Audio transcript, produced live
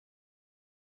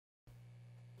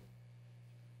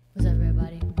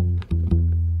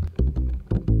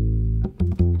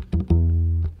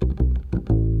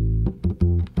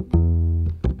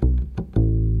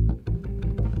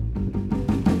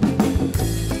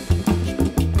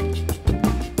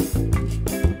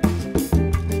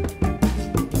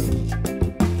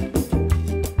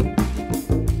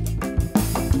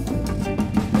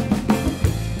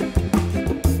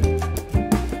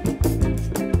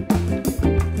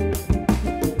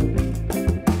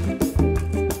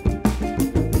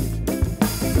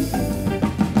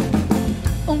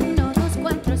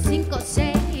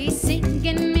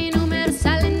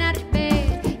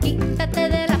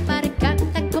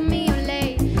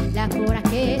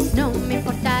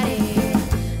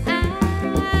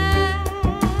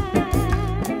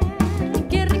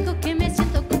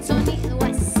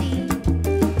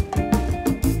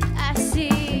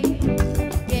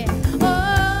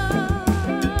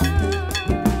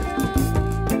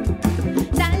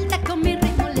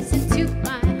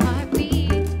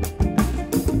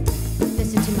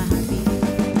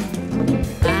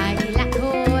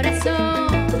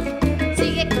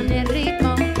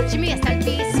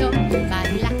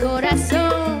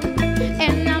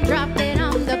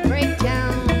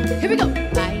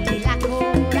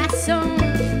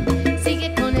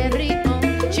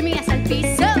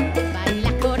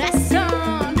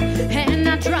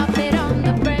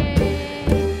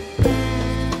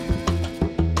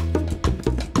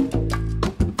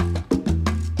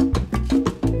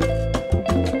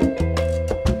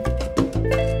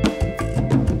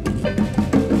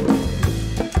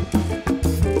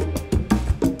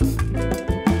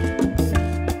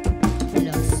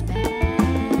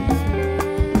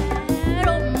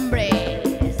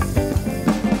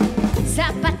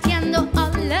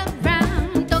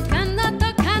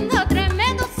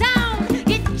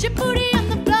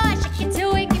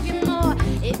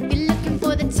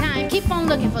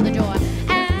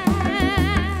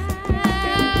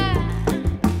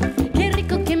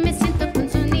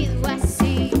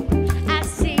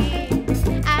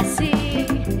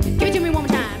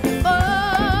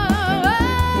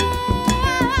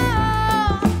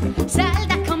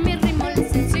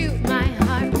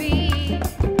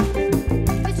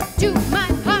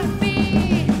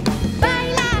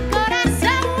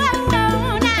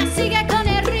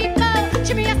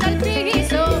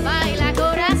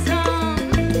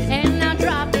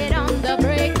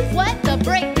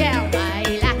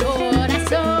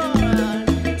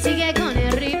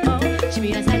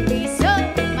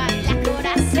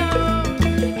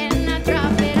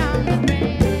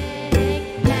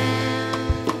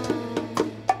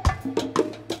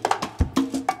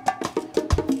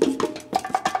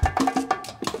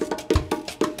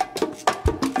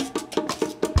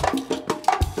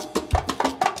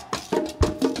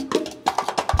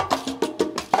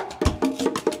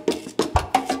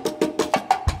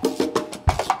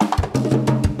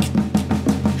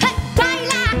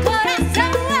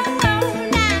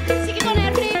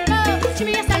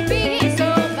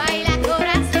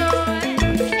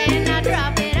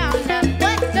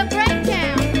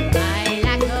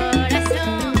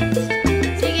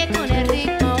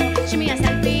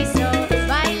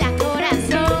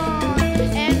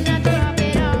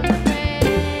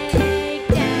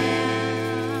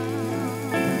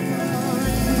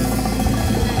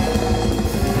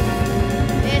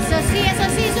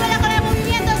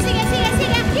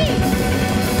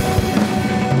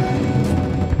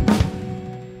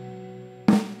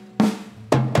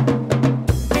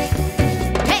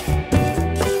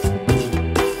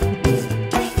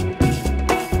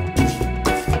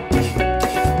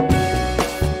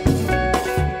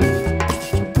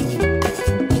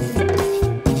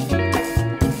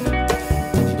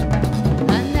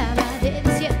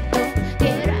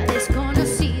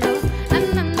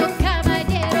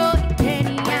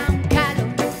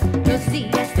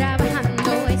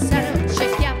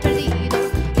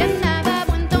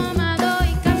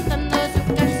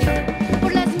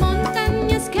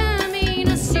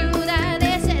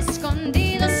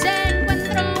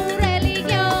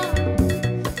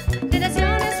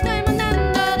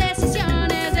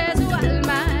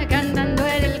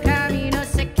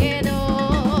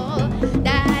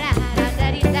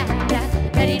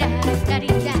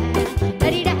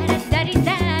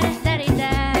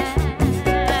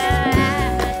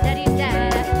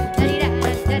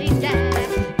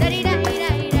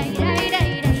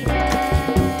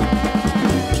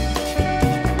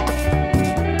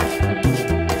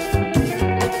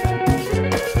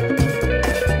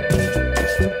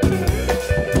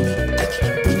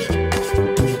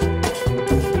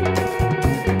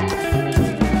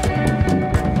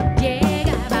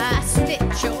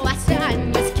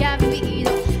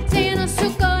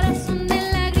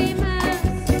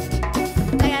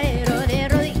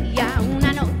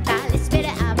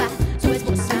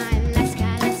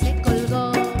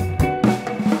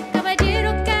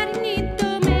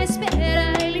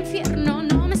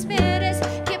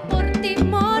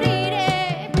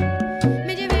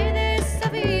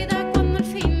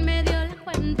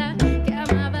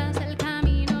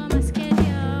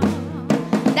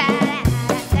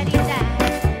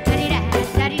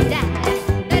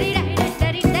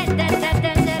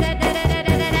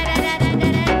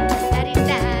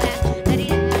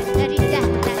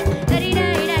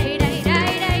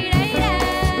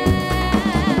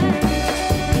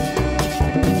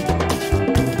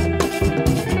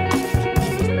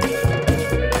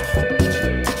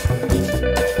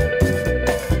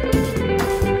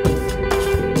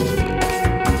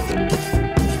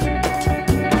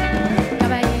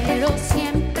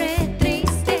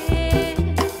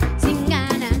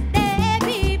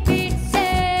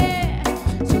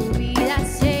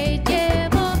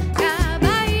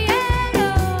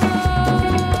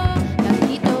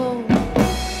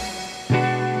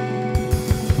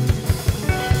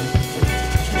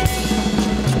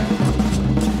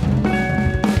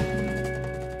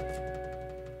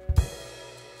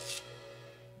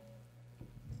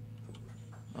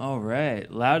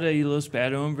Louda y los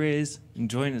Bad Hombres.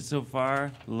 Enjoying it so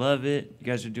far. Love it. You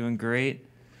guys are doing great.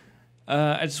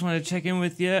 I just want to check in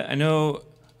with you. I know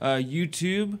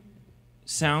YouTube,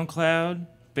 SoundCloud,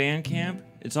 Bandcamp,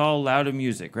 it's all Louda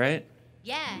music, right?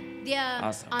 Yeah.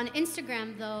 Awesome. On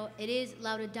Instagram, though, it is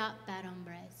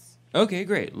Louda.badhombres. Okay,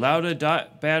 great.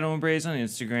 Louda.badhombres on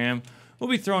Instagram. We'll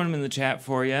be throwing them in the chat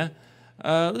for you.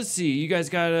 Let's see. You guys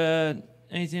got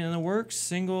anything in the works?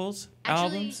 Singles?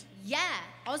 Albums? Yeah.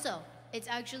 Also, it's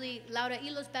actually Louda y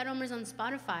los Bad Hombres on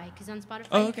Spotify, because on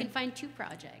Spotify you can find 2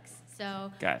 projects.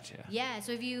 So gotcha. Yeah,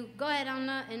 so if you go ahead on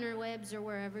the interwebs or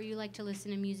wherever you like to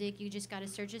listen to music, you just got to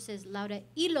search it says Louda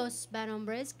y los Bad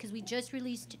Hombres, because we just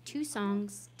released 2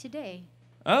 songs today.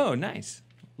 Oh, nice.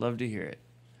 Love to hear it.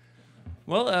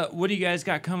 Well, what do you guys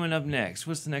got coming up next?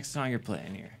 What's the next song you're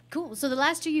playing here? Cool. So the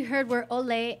last 2 you heard were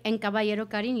Ole and Caballero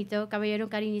Carinito. Caballero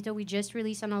Carinito we just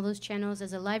released on all those channels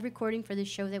as a live recording for this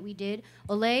show that we did.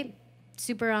 Ole,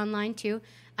 super online too.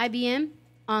 IBM,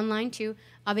 online too.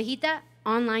 Abejita,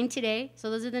 online today.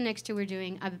 So those are the next 2 we're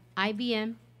doing.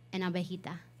 IBM and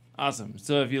Abejita. Awesome.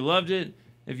 So if you loved it,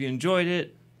 if you enjoyed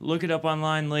it, look it up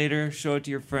online later. Show it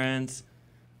to your friends.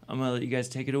 I'm going to let you guys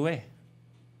take it away.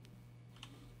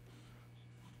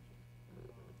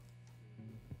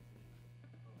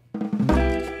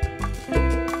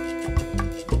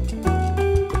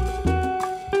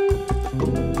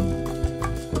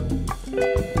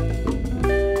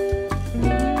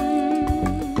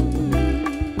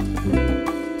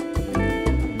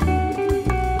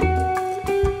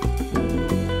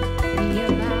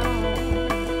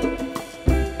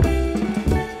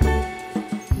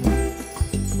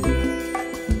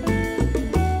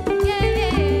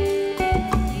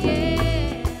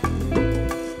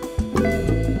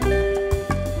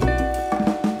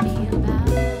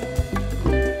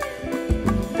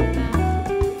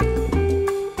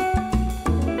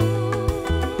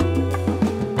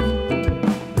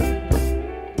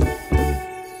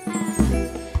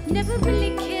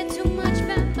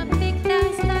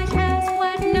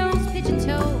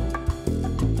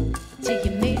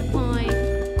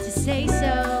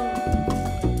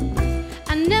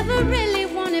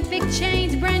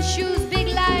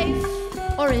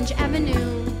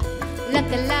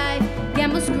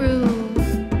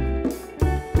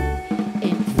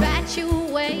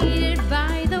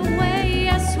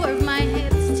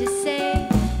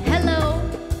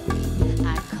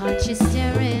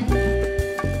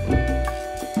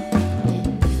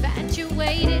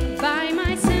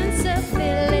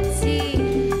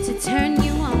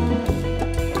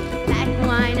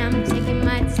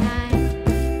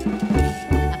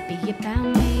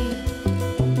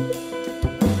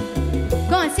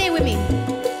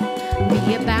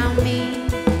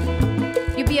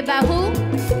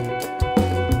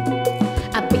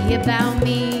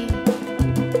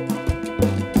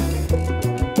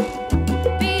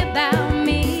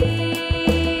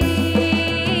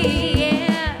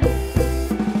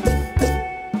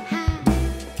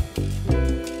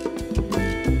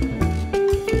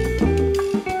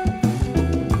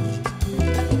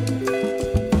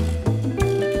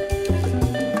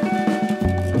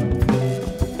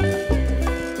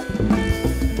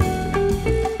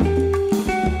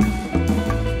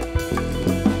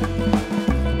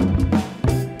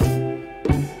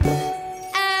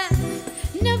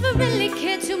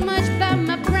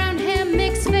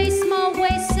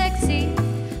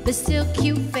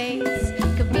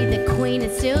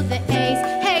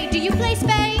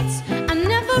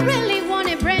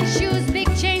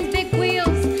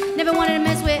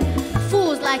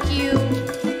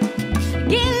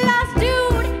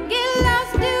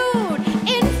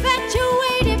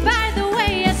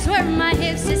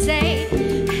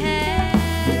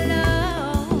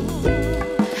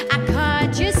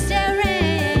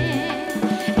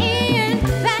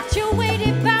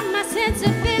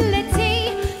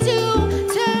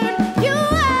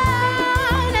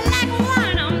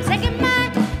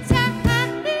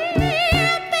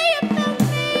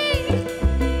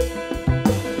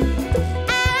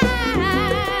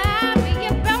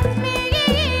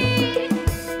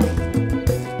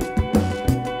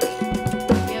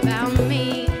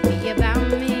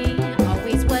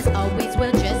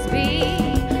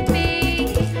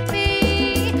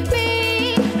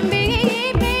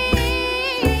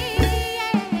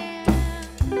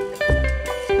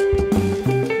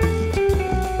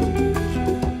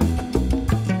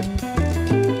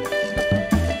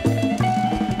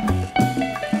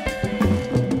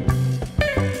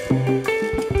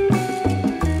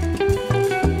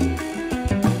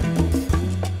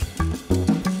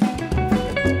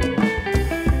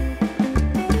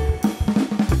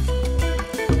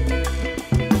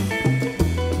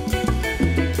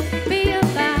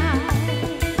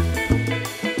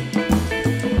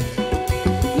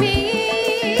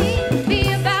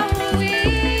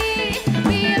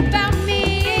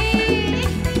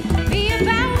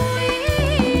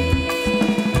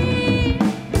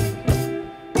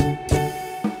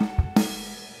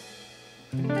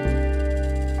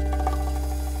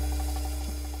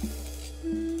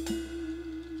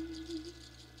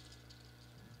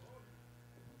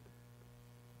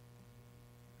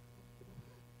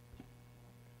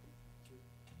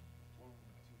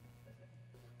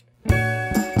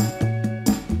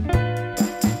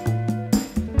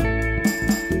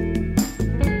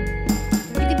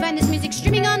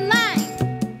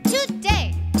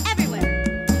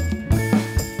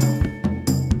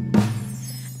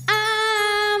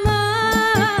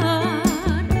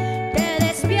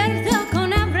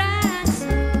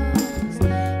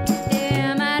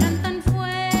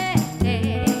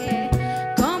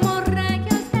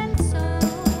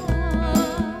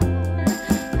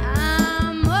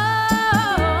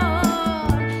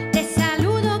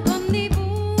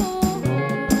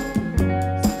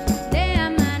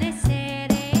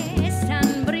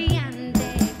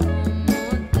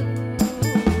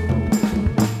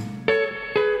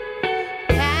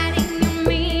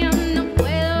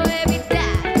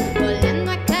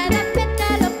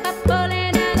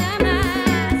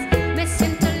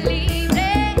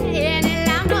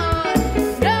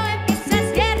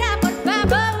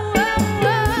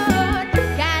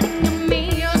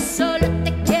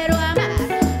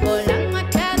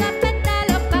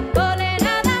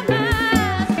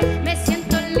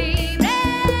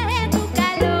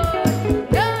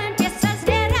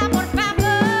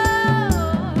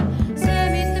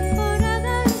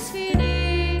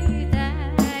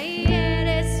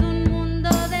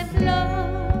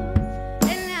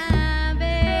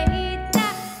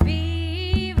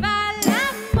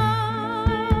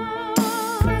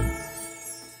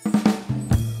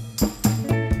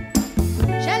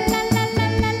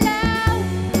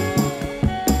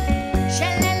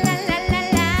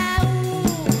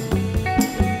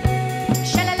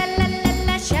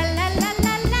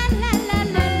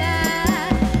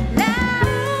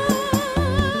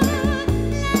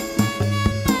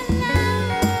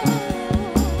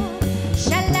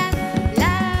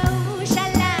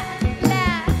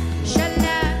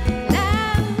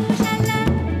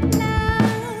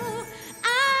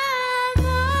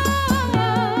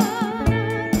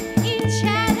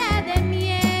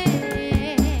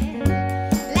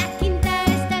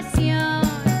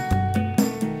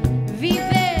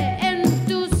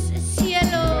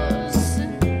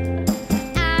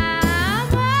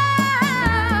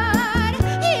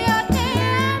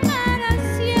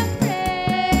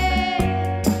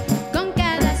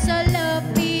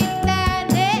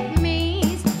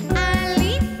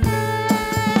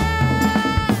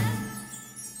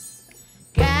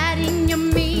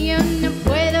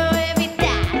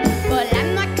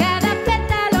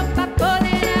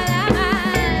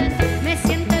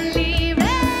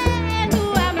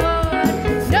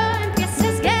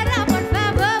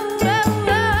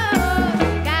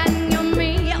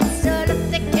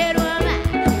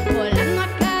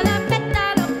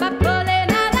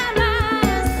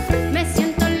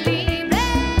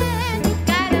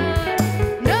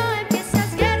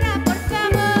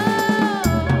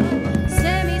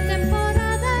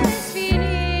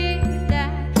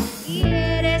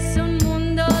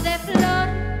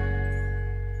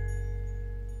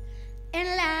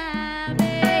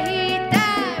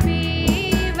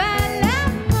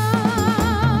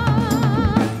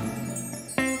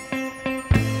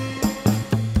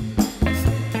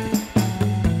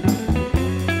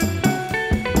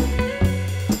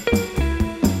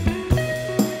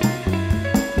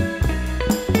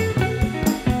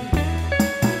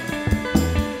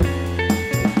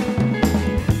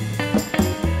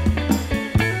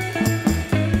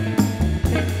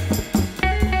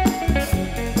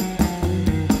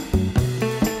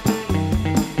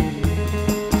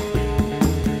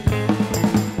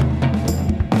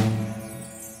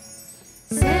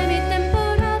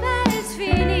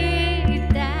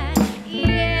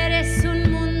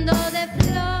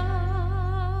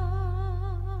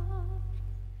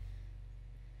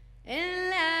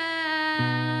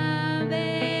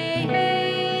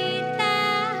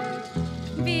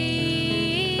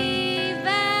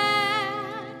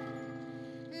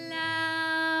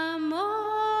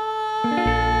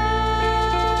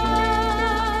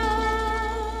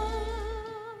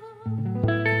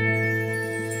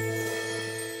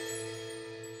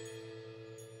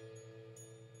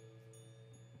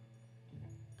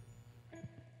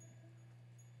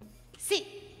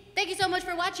 Thank you so much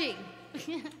for watching.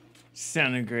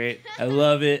 Sounded great. I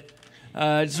love it.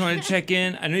 I just wanted to check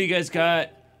in. I know you guys got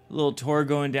a little tour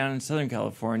going down in Southern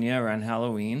California around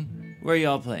Halloween. Where are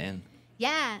y'all playing?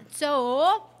 Yeah,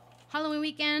 so Halloween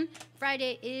weekend,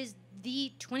 Friday is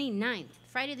the 29th.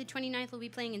 Friday the 29th, we'll be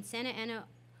playing in Santa Ana,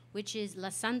 which is La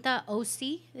Santa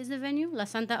OC is the venue, La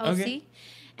Santa OC. Okay.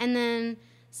 And then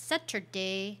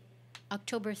Saturday,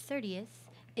 October 30th,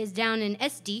 is down in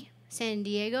SD, San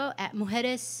Diego, at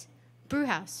Mujeres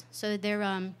Brewhouse. So they're,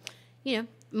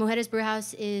 Mujeres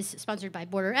Brewhouse is sponsored by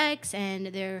Border X, and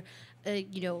their,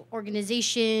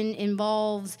 organization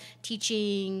involves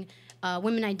teaching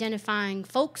women identifying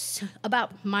folks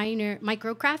about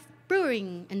microcraft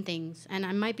brewing and things. And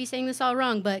I might be saying this all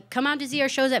wrong, but come out to see our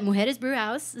shows at Mujeres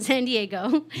Brewhouse, San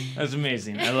Diego. That's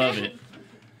amazing. I love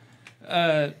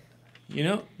it.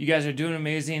 You guys are doing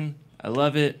amazing. I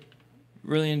love it.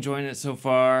 Really enjoying it so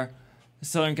far.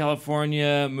 Southern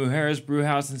California, Mujeres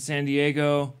Brewhouse in San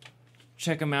Diego.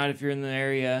 Check them out if you're in the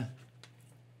area.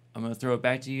 I'm going to throw it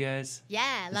back to you guys.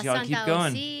 Yeah, La y'all keep Santa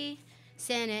going. OC,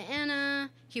 Santa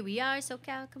Ana. Here we are,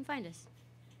 SoCal. Come find us.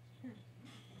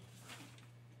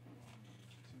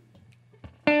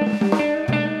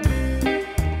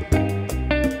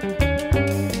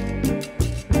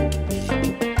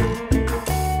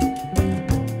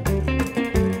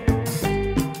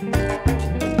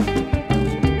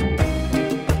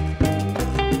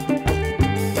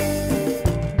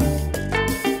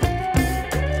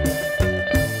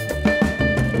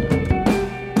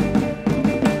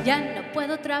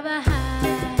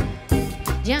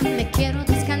 Ya me quiero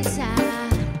descansar,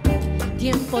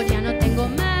 tiempo ya no tengo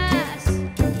más,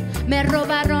 me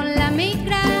robaron la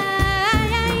migra.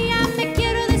 Ya me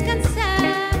quiero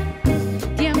descansar,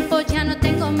 tiempo ya no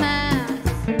tengo más,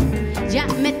 ya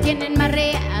me tienen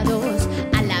marreados,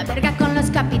 a la verga con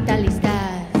los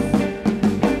capitalistas.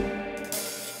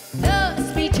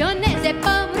 2 millones de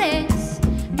pobres,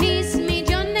 mis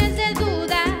millones de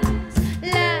dudas,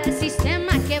 la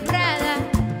sistema quebrada,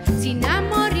 sin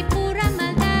amor y pura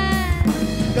maldad,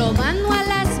 robando a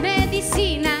las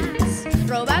medicinas,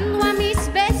 robando a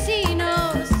mis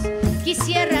vecinos.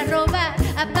 Quisiera robar,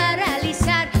 a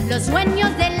paralizar los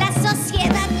dueños de la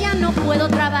sociedad. Ya no puedo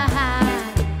trabajar,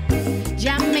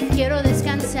 ya me quiero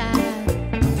descansar,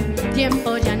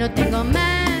 tiempo ya no tengo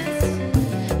más,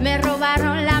 me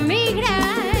robaron la migra.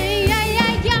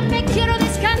 Ya me quiero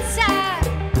descansar,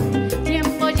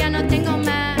 tiempo ya no tengo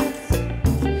más,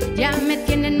 ya me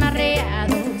tienen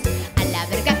marreados, a la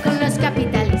verga con los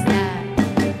capitalistas.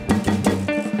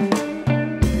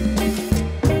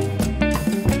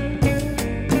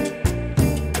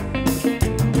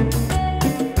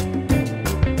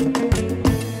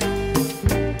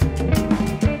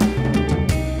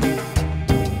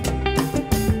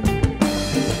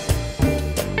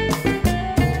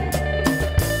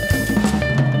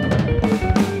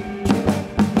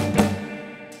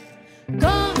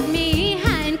 Con mi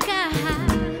hija en caja,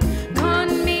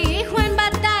 con mi hijo en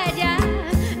batalla,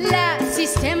 la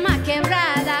sistema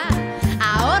quebrada,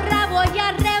 ahora voy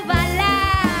a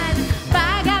rebalar.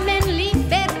 Págame en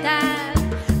libertad,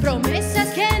 promesas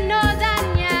que no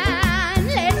dañan,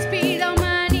 les pido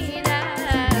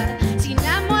humanidad. Sin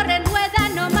amor en rueda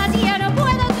nomás ya no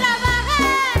puedo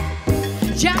trabajar,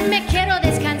 ya me quiero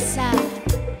descansar,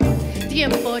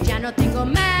 tiempo ya no tengo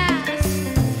más,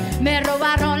 me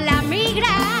robaron la migra.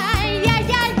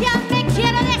 Ya me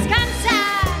quiero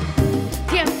descansar,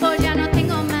 tiempo ya no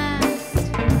tengo más,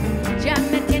 ya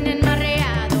me tienen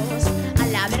marreados, a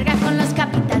la verga con los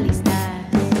capitalistas.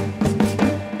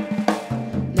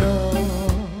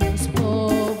 Los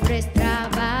pobres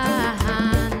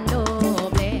trabajan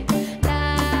doble,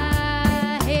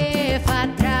 la jefa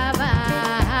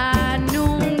trabaja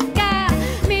nunca,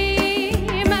 mi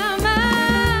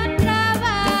mamá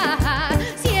trabaja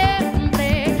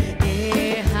siempre,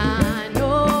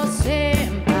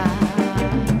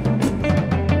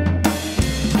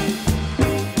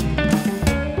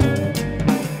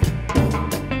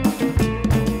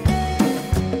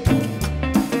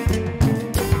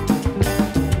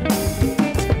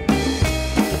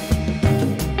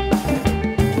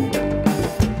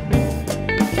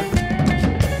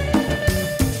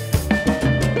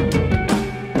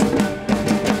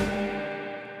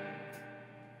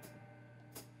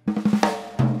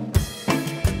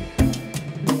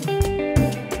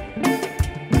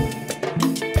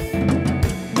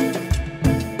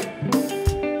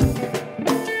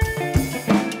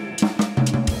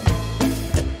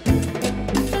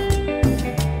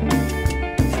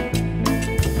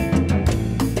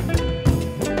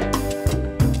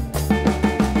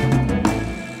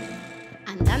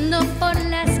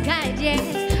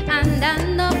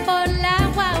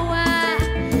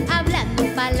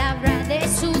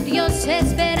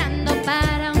 esperando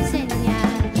para un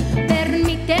señal.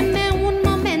 Permíteme un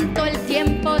momento, el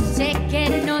tiempo sé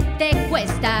que no te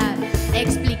cuesta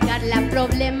explicar la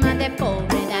problema de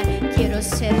pobreza. Quiero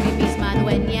ser mi misma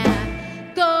dueña.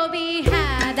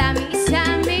 Cobijada, mis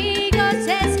amigos,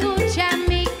 escuchan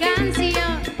mi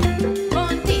canción.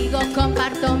 Contigo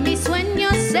comparto mis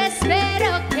sueños,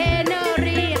 espero que no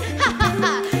ríen. Ja, ja,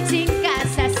 ja. Sin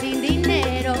casa, sin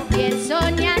dinero, bien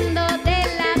soñando de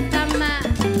la fama.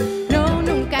 No,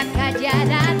 nunca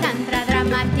callada, tan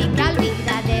dramática,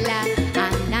 olvídadela.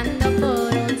 Andando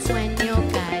por un sueño,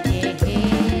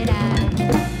 callejera.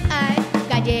 Ay,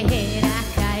 callejera,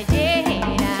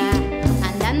 callejera.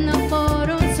 Andando por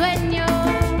un sueño,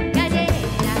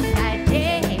 callejera,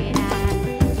 callejera.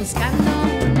 Buscando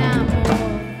un amor,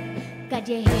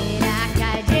 callejera,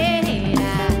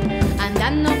 callejera.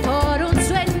 Andando por un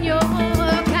sueño,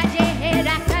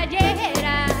 callejera,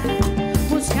 callejera.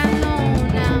 Buscando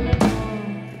un amor.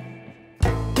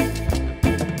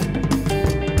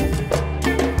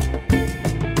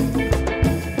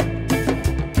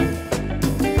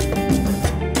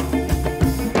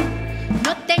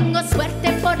 No tengo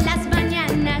suerte por las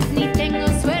mañanas, ni tengo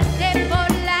suerte por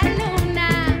la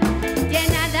luna.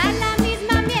 Llenada la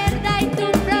misma mierda y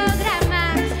tu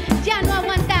programa ya no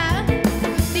aguanta.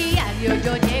 Diario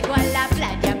yo llego a la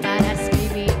playa para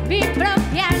escribir mi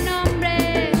propio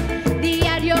nombre.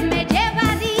 Diario me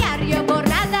lleva, diario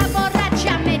borrada,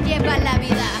 borracha me lleva la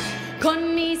vida.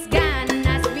 Con mis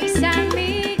ganas, mis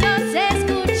amigos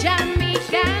escuchan mi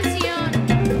canción.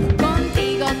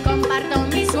 Contigo comparto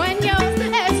mis sueños,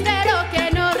 espero que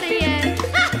no ríen.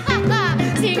 Ja, ja, ja.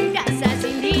 Sin casa,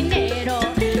 sin dinero,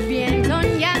 bien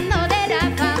soñando de la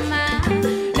fama.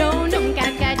 No, nunca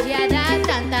callada,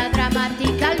 tanta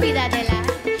dramática, olvídadela.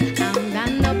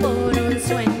 Andando por un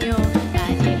sueño,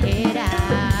 callejera.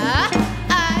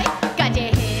 Ay,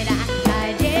 callejera,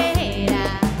 callejera.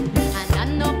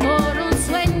 Andando por un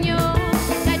sueño,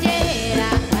 callejera,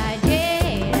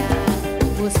 callejera.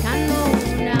 Buscando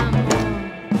un amor,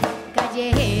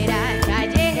 callejera,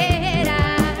 callejera.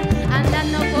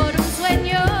 Andando por un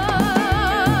sueño.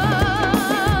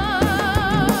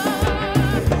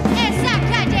 Esa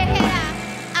callejera,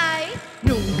 ay,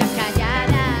 nunca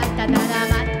callada, tan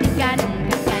dramática,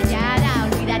 nunca callada,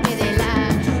 olvídate de la.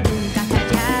 Nunca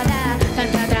callada,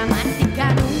 tanta dramática,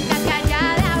 nunca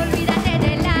callada, olvídate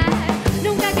de la.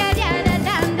 Nunca callada,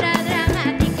 tan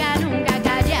dramática, nunca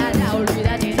callada,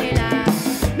 olvídate de la.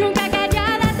 Nunca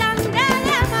callada, tan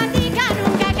dramática,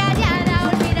 nunca callada,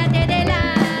 olvídate de la.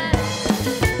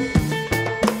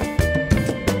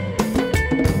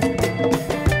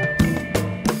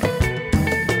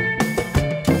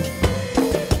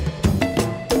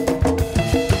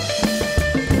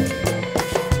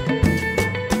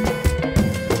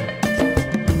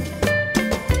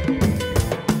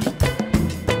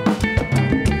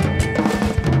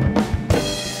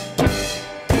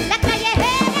 La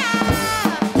callejera,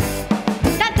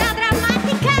 tanta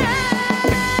dramática,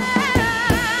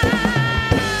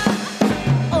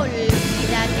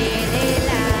 olvídate de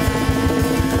la.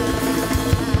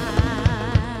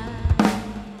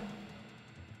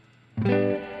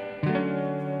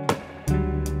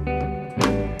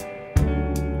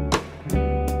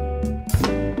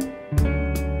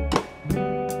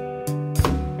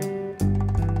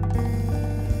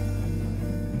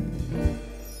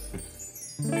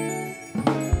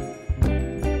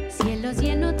 Cielos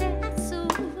llenos de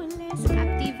azules,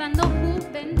 captivando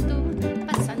juventud,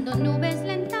 pasando nubes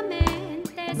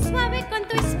lentamente, suave con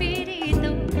tu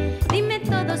espíritu. Dime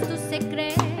todos tus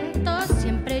secretos,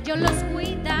 siempre yo los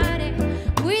cuidaré.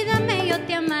 Cuídame, yo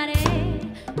te amaré.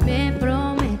 Me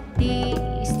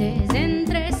prometiste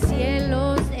entre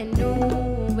cielos de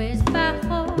nubes,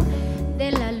 bajo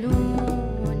de la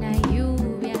luna y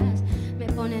lluvias me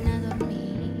ponen a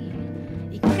dormir.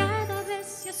 Y cada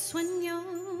vez yo sueño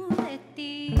de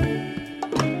ti,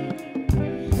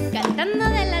 cantando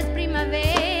de las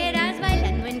primaveras,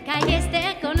 bailando en calles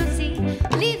te conocí.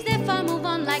 Leaves they fall, move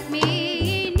on like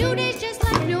me. New days just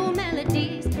like new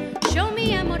melodies. Show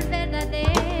me amor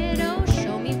verdadero,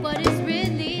 show me what is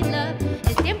really love.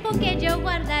 El tiempo que yo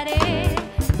guardaré.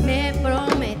 Me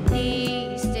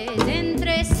prometiste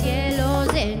entre cielos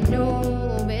de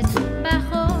nubes,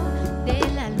 bajo de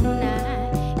la luna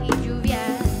y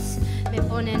lluvias me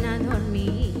ponen a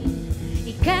dormir.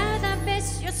 Y cada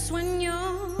vez yo sueño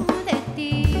de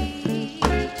ti.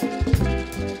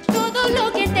 Todo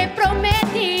lo que te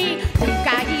prometí,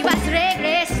 nunca ibas a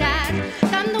regresar.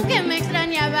 Tanto que me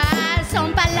extrañabas,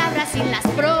 son palabras sin las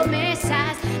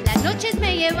promesas. Las noches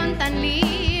me llevan tan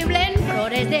libre en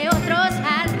flores de otros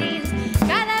jardines.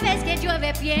 Cada vez que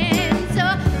llueve pienso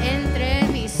entre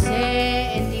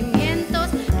sentimientos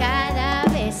cada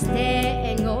vez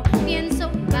tengo. Pienso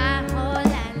bajo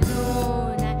la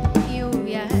luna,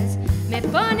 lluvias me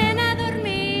ponen a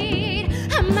dormir.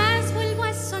 Jamás vuelvo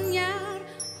a soñar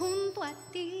junto a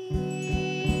ti.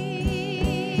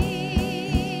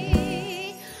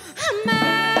 Jamás,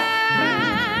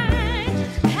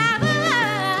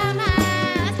 jamás,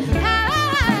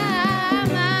 jamás.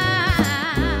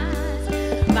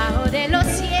 Bajo de los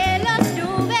cielos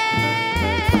nubes,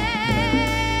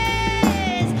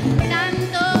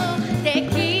 tanto te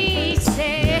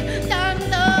quise,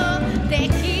 tanto te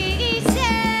quise.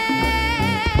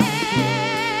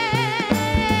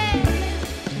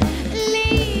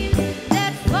 Leaves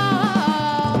that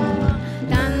fall,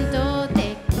 tanto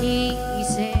te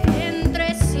quise.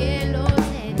 Entre cielos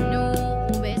de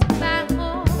nubes,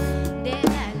 bajo de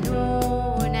la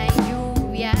luna y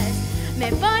lluvias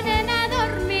me ponen a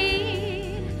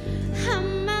dormir.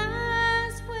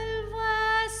 Jamás vuelvo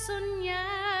a soñar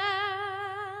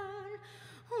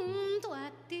junto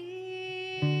a ti.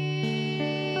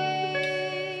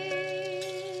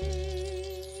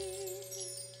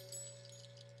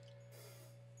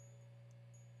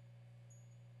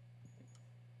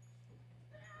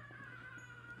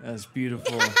 That's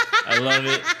beautiful. I love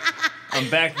it. I'm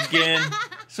back again.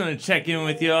 Just want to check in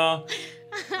with y'all.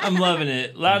 I'm loving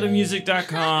it.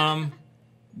 Loudamusic.com,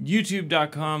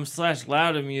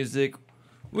 youtube.com/loudamusic.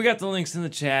 We got the links in the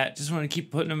chat. Just want to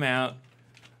keep putting them out.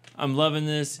 I'm loving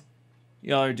this.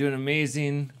 Y'all are doing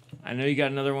amazing. I know you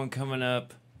got another one coming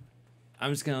up.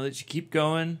 I'm just going to let you keep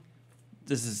going.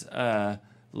 This is Louda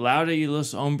y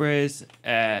los Hombres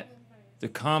at the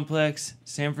Complex,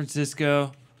 San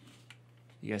Francisco.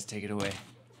 You guys take it away.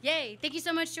 Yay. Thank you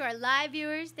so much to our live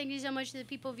viewers. Thank you so much to the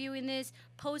people viewing this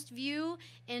post-view.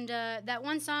 And that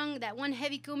one song, that one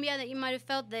heavy cumbia that you might have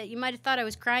felt, that you might have thought I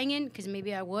was crying in, because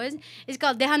maybe I was, is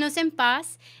called Dejanos en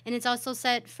Paz. And it's also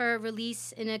set for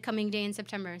release in a coming day in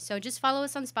September. So just follow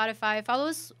us on Spotify. Follow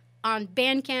us on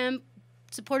Bandcamp.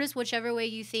 Support us whichever way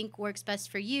you think works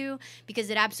best for you, because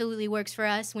it absolutely works for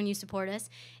us when you support us.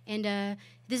 And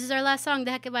this is our last song,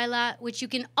 Deja Que Baila, which you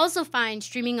can also find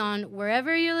streaming on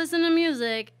wherever you listen to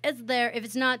music. It's there. If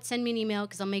it's not, send me an email,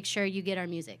 because I'll make sure you get our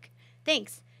music.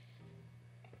 Thanks.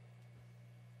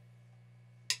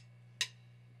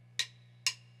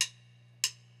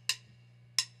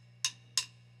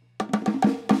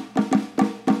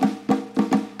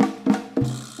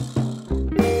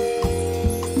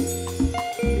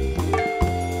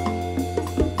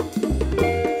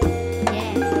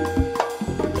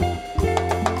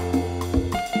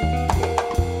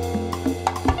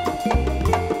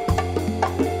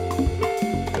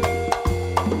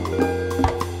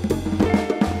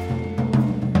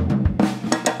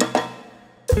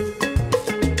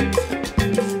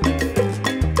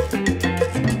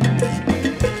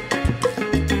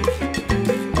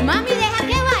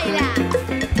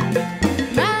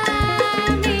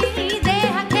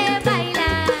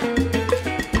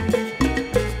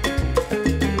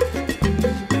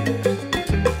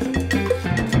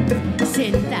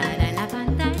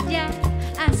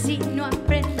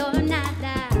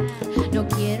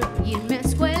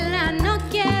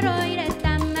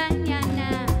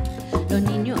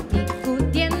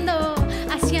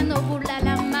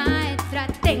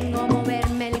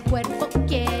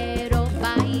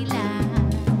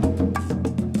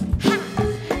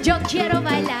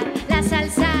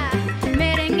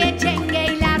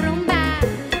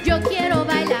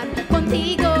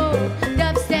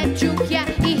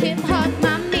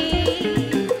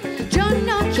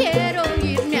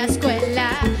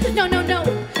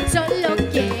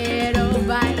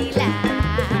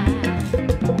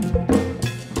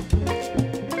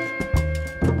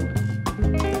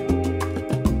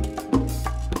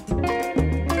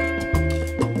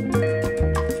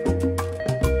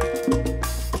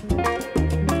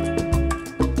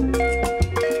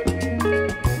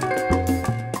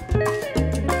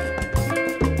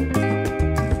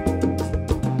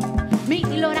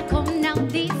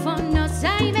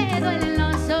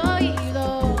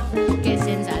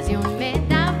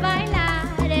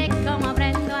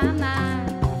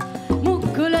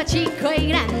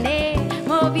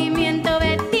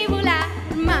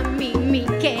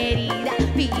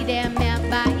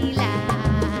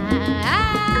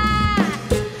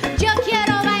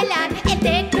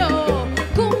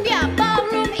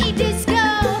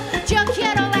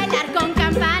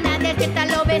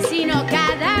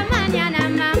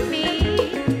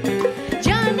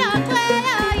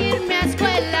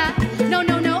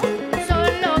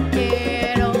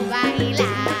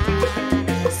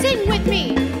 Sing with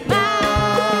me.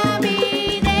 Bye.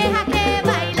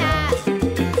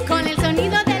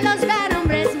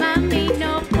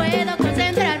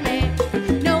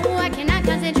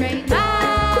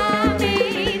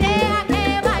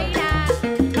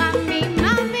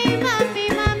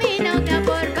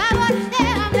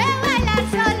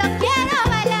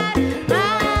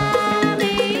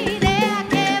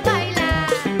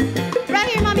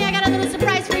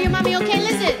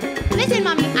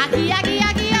 Aquí, aquí,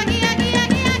 aquí, aquí, aquí,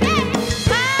 aquí, aquí.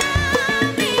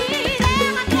 Mami,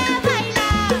 deja que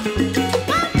bailar.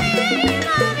 Mami,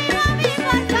 mami, mami,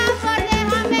 por favor,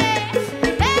 déjame.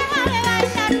 Déjame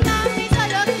bailar, mami,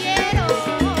 solo quiero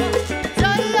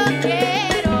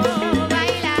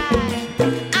bailar.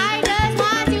 I just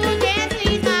want to dance,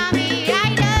 please, mami.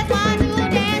 I just want to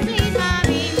dance, please,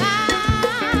 mami.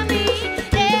 Mami,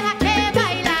 deja que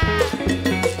bailar.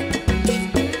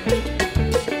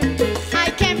 I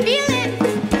can feel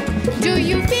it. Do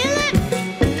you feel it?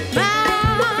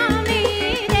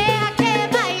 Mami, deja que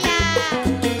bailar.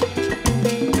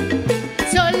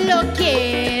 Solo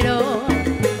quiero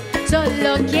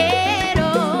bailar.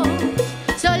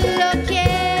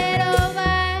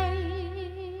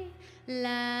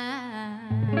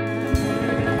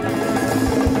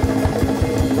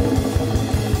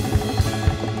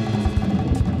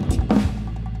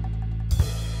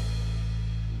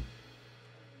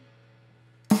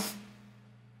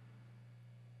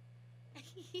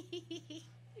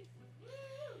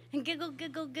 Giggle,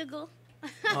 giggle, giggle.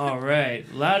 All right.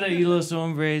 Louda y los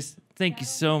hombres. Thank you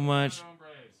so much.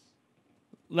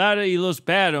 Louda y los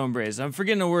bad hombres. I'm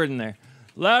forgetting a word in there.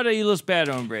 Louda y los bad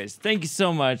hombres. Thank you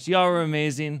so much. Y'all were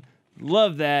amazing.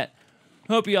 Love that.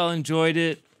 Hope y'all enjoyed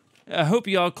it. I hope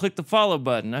y'all clicked the follow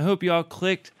button. I hope y'all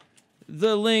clicked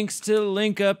the links to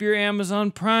link up your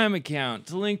Amazon Prime account,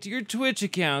 to link to your Twitch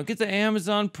account. Get the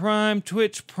Amazon Prime,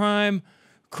 Twitch Prime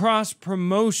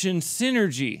cross-promotion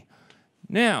synergy.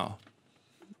 Now,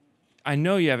 I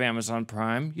know you have Amazon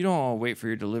Prime. You don't all wait for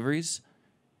your deliveries.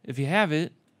 If you have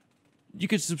it, you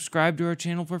could subscribe to our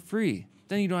channel for free.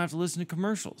 Then you don't have to listen to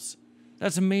commercials.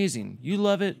 That's amazing. You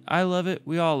love it. I love it.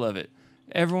 We all love it.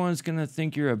 Everyone's going to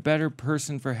think you're a better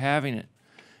person for having it.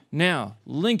 Now,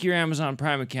 link your Amazon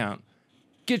Prime account.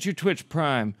 Get your Twitch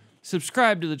Prime.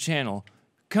 Subscribe to the channel.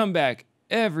 Come back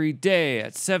every day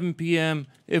at 7 p.m.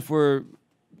 If we're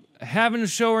having a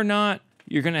show or not,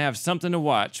 you're going to have something to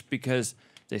watch because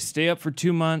they stay up for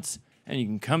 2 months and you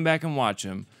can come back and watch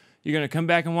them. You're going to come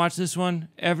back and watch this one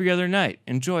every other night.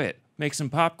 Enjoy it. Make some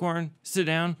popcorn, sit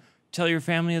down, tell your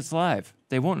family it's live.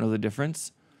 They won't know the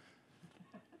difference.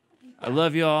 I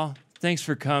love y'all. Thanks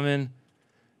for coming.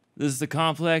 This is The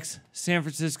Complex, San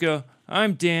Francisco.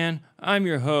 I'm Dan. I'm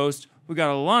your host. We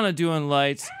got Alana doing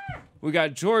lights. We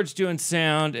got George doing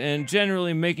sound and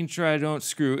generally making sure I don't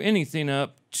screw anything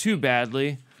up too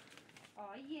badly. Oh,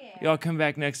 yeah. Y'all come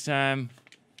back next time.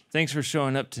 Thanks for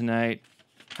showing up tonight.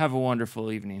 Have a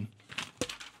wonderful evening.